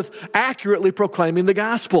did with accurately proclaiming the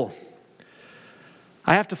gospel.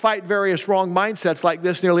 I have to fight various wrong mindsets like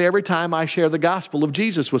this nearly every time I share the gospel of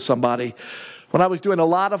Jesus with somebody. When I was doing a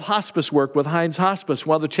lot of hospice work with Hines Hospice,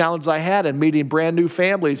 one of the challenges I had in meeting brand new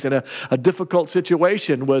families in a difficult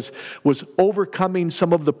situation was overcoming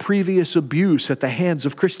some of the previous abuse at the hands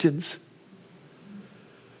of Christians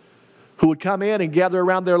who would come in and gather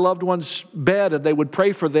around their loved one's bed, and they would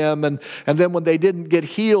pray for them, and then when they didn't get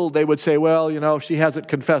healed, they would say, "Well, you know, she hasn't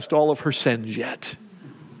confessed all of her sins yet."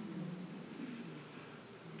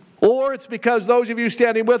 Or it's because those of you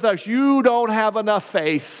standing with us, you don't have enough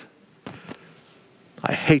faith.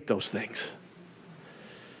 I hate those things.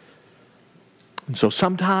 And so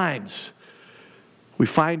sometimes we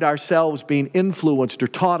find ourselves being influenced or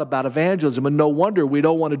taught about evangelism, and no wonder we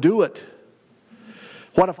don't want to do it.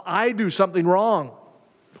 What if I do something wrong?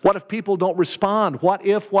 What if people don't respond? What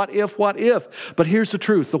if? But here's the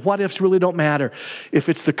truth. The what ifs really don't matter. If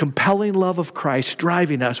it's the compelling love of Christ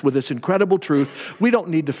driving us with this incredible truth, we don't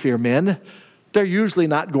need to fear men. They're usually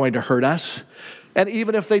not going to hurt us. And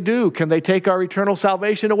even if they do, can they take our eternal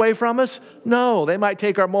salvation away from us? No. They might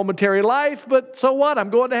take our momentary life, but so what? I'm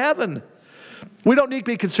going to heaven. We don't need to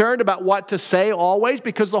be concerned about what to say always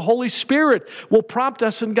because the Holy Spirit will prompt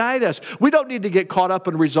us and guide us. We don't need to get caught up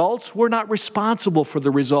in results. We're not responsible for the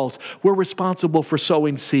results. We're responsible for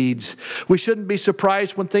sowing seeds. We shouldn't be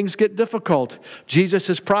surprised when things get difficult. Jesus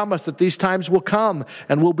has promised that these times will come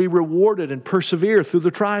and we'll be rewarded and persevere through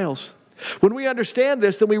the trials. When we understand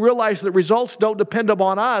this, then we realize that results don't depend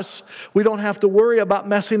upon us. We don't have to worry about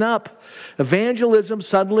messing up. Evangelism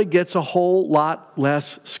suddenly gets a whole lot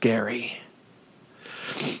less scary.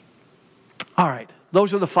 All right,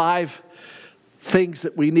 those are the 5 things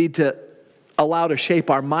that we need to allow to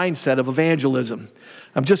shape our mindset of evangelism.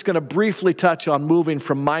 I'm just going to briefly touch on moving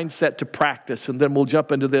from mindset to practice, and then we'll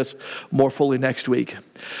jump into this more fully next week.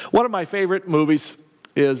 One of my favorite movies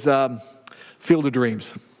is Field of Dreams.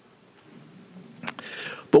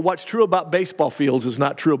 But what's true about baseball fields is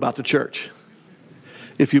not true about the church.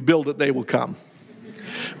 If you build it, they will come.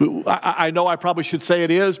 I know I probably should say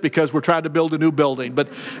it is because we're trying to build a new building, but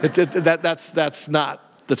that's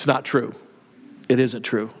not true. It isn't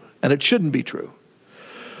true, and it shouldn't be true.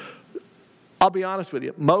 I'll be honest with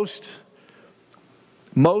you. Most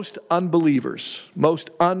unbelievers, most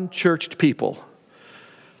unchurched people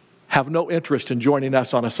have no interest in joining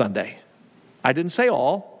us on a Sunday. I didn't say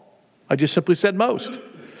all. I just simply said most.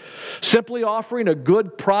 Simply offering a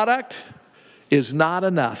good product is not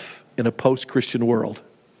enough in a post-Christian world.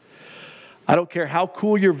 I don't care how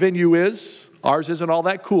cool your venue is. Ours isn't all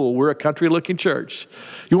that cool. We're a country-looking church.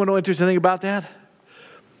 You want to know an interesting thing about that?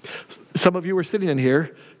 Some of you are sitting in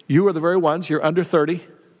here. You are the very ones. You're under 30,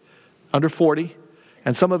 under 40.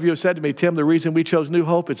 And some of you have said to me, Tim, the reason we chose New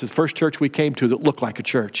Hope, it's the first church we came to that looked like a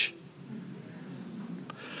church.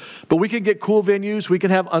 But we can get cool venues. We can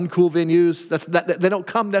have uncool venues. They don't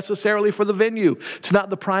come necessarily for the venue. It's not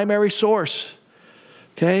the primary source.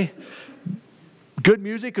 Okay? Good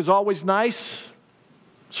music is always nice.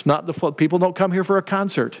 It's not people don't come here for a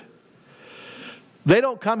concert. They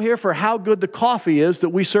don't come here for how good the coffee is that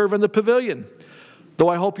we serve in the pavilion. Though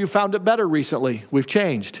I hope you found it better recently. We've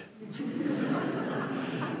changed.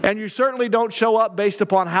 And you certainly don't show up based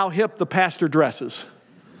upon how hip the pastor dresses.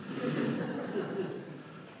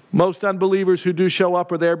 Most unbelievers who do show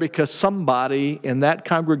up are there because somebody in that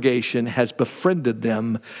congregation has befriended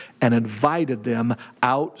them and invited them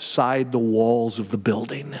outside the walls of the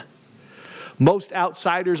building. Most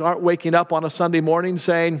outsiders aren't waking up on a Sunday morning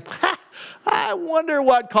saying, I wonder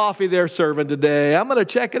what coffee they're serving today. I'm going to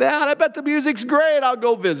check it out. I bet the music's great. I'll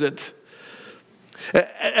go visit.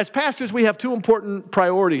 As pastors, we have 2 important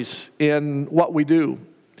priorities in what we do.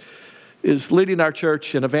 Is leading our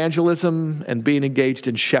church in evangelism and being engaged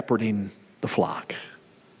in shepherding the flock.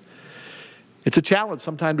 It's a challenge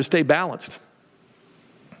sometimes to stay balanced.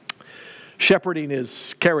 Shepherding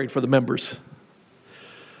is caring for the members.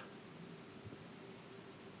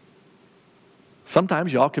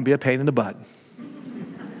 Sometimes y'all can be a pain in the butt.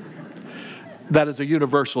 That is a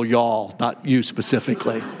universal y'all, not you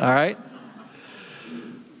specifically, all right?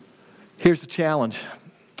 Here's the challenge.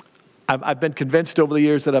 I've been convinced over the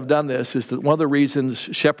years that I've done this is that one of the reasons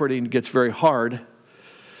shepherding gets very hard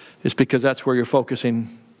is because that's where you're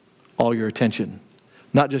focusing all your attention.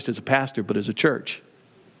 Not just as a pastor, but as a church.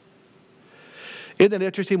 Isn't it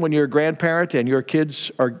interesting when you're a grandparent and your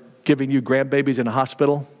kids are giving you grandbabies in a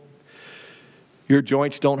hospital? Your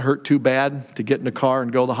joints don't hurt too bad to get in the car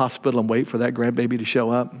and go to the hospital and wait for that grandbaby to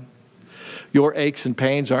show up. Your aches and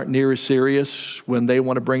pains aren't near as serious when they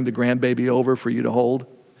want to bring the grandbaby over for you to hold.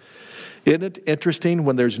 Isn't it interesting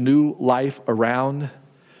when there's new life around,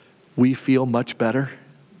 we feel much better?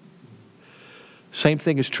 Same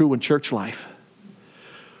thing is true in church life.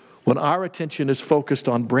 When our attention is focused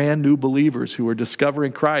on brand new believers who are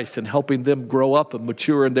discovering Christ and helping them grow up and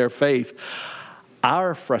mature in their faith,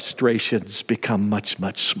 our frustrations become much,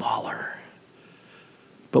 much smaller.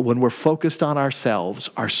 But when we're focused on ourselves,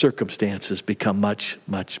 our circumstances become much,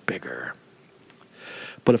 much bigger.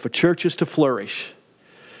 But if a church is to flourish,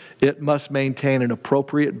 it must maintain an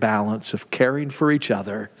appropriate balance of caring for each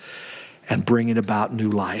other and bringing about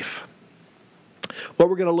new life.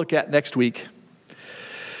 What we're going to look at next week,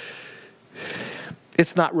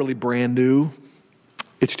 it's not really brand new.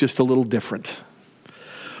 It's just a little different.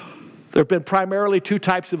 There have been primarily 2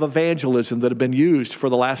 types of evangelism that have been used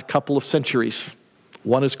for the last couple of centuries.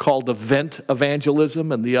 One is called event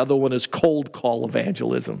evangelism, and the other one is cold call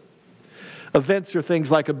evangelism. Events are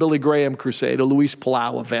things like a Billy Graham crusade, a Luis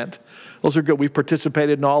Palau event. Those are good. We've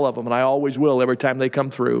participated in all of them, and I always will every time they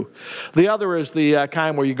come through. The other is the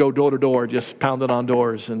kind where you go door to door, just pounding on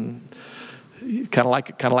doors, and kind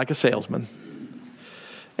of like a salesman.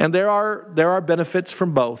 And there are benefits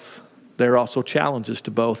from both. There are also challenges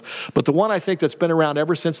to both. But the one I think that's been around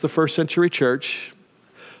ever since the first century church,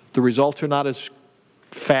 the results are not as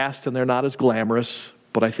fast and they're not as glamorous,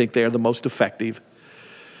 but I think they are the most effective.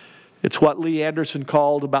 It's what Lee Anderson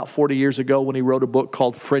called about 40 years ago when he wrote a book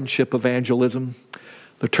called Friendship Evangelism.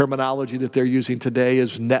 The terminology that they're using today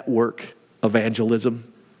is network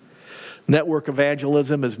evangelism. Network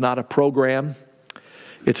evangelism is not a program.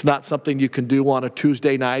 It's not something you can do on a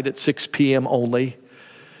Tuesday night at 6 p.m. only.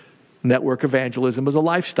 Network evangelism is a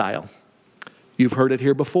lifestyle. You've heard it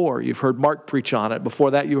here before. You've heard Mark preach on it. Before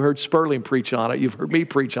that, you heard Sperling preach on it. You've heard me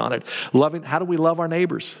preach on it. Loving, how do we love our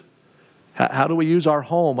neighbors? How do we use our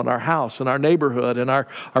home and our house and our neighborhood and our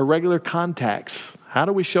regular contacts? How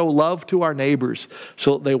do we show love to our neighbors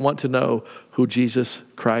so that they want to know who Jesus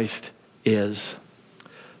Christ is?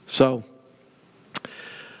 So,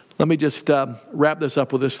 let me just wrap this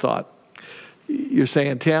up with this thought. You're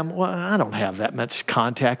saying, Tim, well, I don't have that much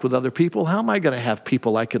contact with other people. How am I going to have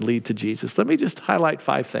people I can lead to Jesus? Let me just highlight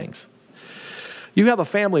 5 things. You have a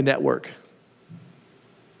family network.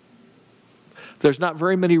 There's not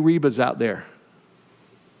very many Rebas out there.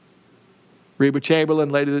 Reba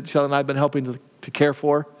Chamberlain, lady that Shelley and I have been helping to care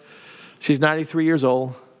for. She's 93 years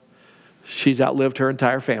old. She's outlived her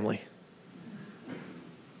entire family.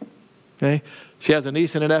 Okay? She has a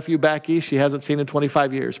niece and a nephew back east she hasn't seen in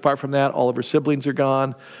 25 years. Apart from that, all of her siblings are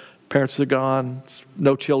gone. Parents are gone.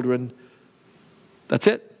 No children. That's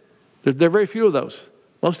it. There are very few of those.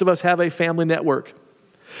 Most of us have a family network.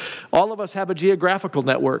 All of us have a geographical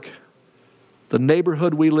network. The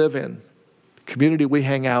neighborhood we live in. The community we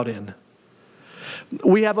hang out in.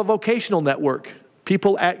 We have a vocational network.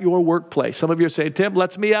 People at your workplace. Some of you say, Tim,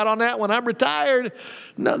 lets me out on that when I'm retired.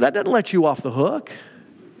 No, that doesn't let you off the hook.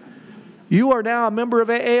 You are now a member of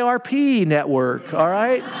AARP network, all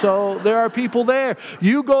right? So there are people there.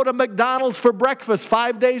 You go to McDonald's for breakfast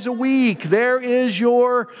 5 days a week. There is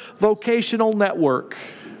your vocational network.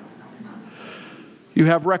 You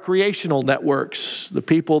have recreational networks, the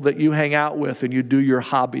people that you hang out with and you do your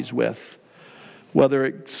hobbies with. Whether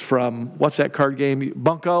it's from, what's that card game?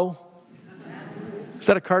 Bunko? Is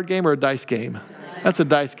that a card game or a dice game? That's a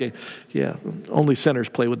dice game. Yeah, only sinners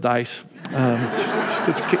play with dice.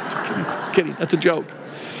 Just kidding. That's a joke.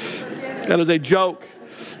 That is a joke.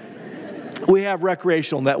 We have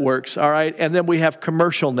recreational networks, all right? And then we have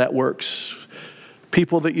commercial networks.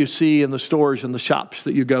 People that you see in the stores and the shops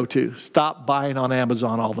that you go to. Stop buying on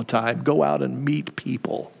Amazon all the time. Go out and meet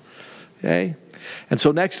people, okay? And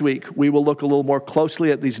so next week, we will look a little more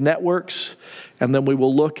closely at these networks, and then we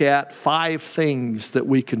will look at 5 things that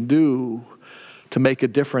we can do to make a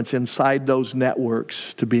difference inside those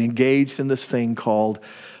networks, to be engaged in this thing called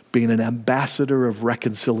being an ambassador of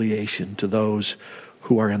reconciliation to those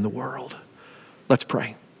who are in the world. Let's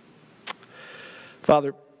pray.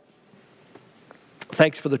 Father,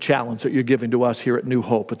 thanks for the challenge that you're giving to us here at New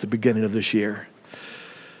Hope at the beginning of this year.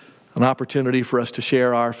 An opportunity for us to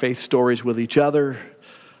share our faith stories with each other,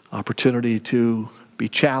 opportunity to be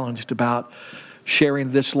challenged about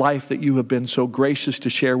sharing this life that you have been so gracious to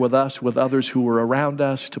share with us, with others who are around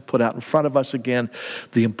us, to put out in front of us again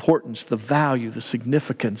the importance, the value, the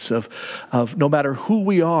significance of no matter who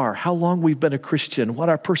we are, how long we've been a Christian, what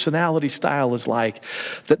our personality style is like,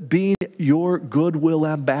 that being your goodwill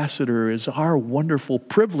ambassador is our wonderful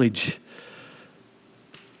privilege.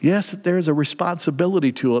 Yes, there's a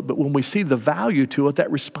responsibility to it, but when we see the value to it,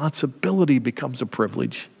 that responsibility becomes a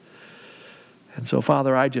privilege. And so,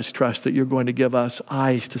 Father, I just trust that you're going to give us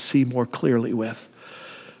eyes to see more clearly with.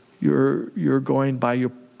 You're going, by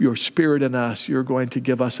your Spirit in us, you're going to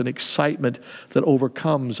give us an excitement that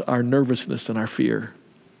overcomes our nervousness and our fear.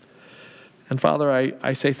 And Father,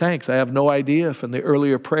 I say thanks. I have no idea if in the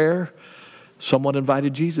earlier prayer someone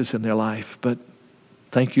invited Jesus in their life, but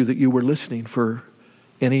thank you that you were listening for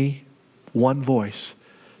any one voice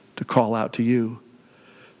to call out to you.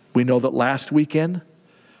 We know that last weekend,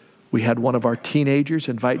 we had one of our teenagers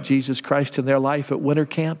invite Jesus Christ in their life at winter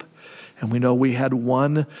camp. And we know we had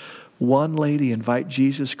one lady invite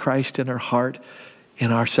Jesus Christ in her heart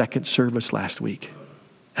in our second service last week.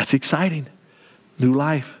 That's exciting. New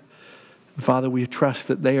life. And Father, we trust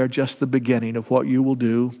that they are just the beginning of what you will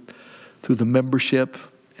do through the membership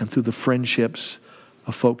and through the friendships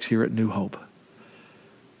of folks here at New Hope.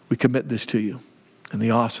 We commit this to you in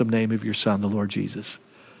the awesome name of your Son, the Lord Jesus.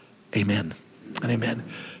 Amen and amen.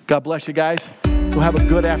 God bless you guys. We'll have a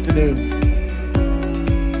good afternoon.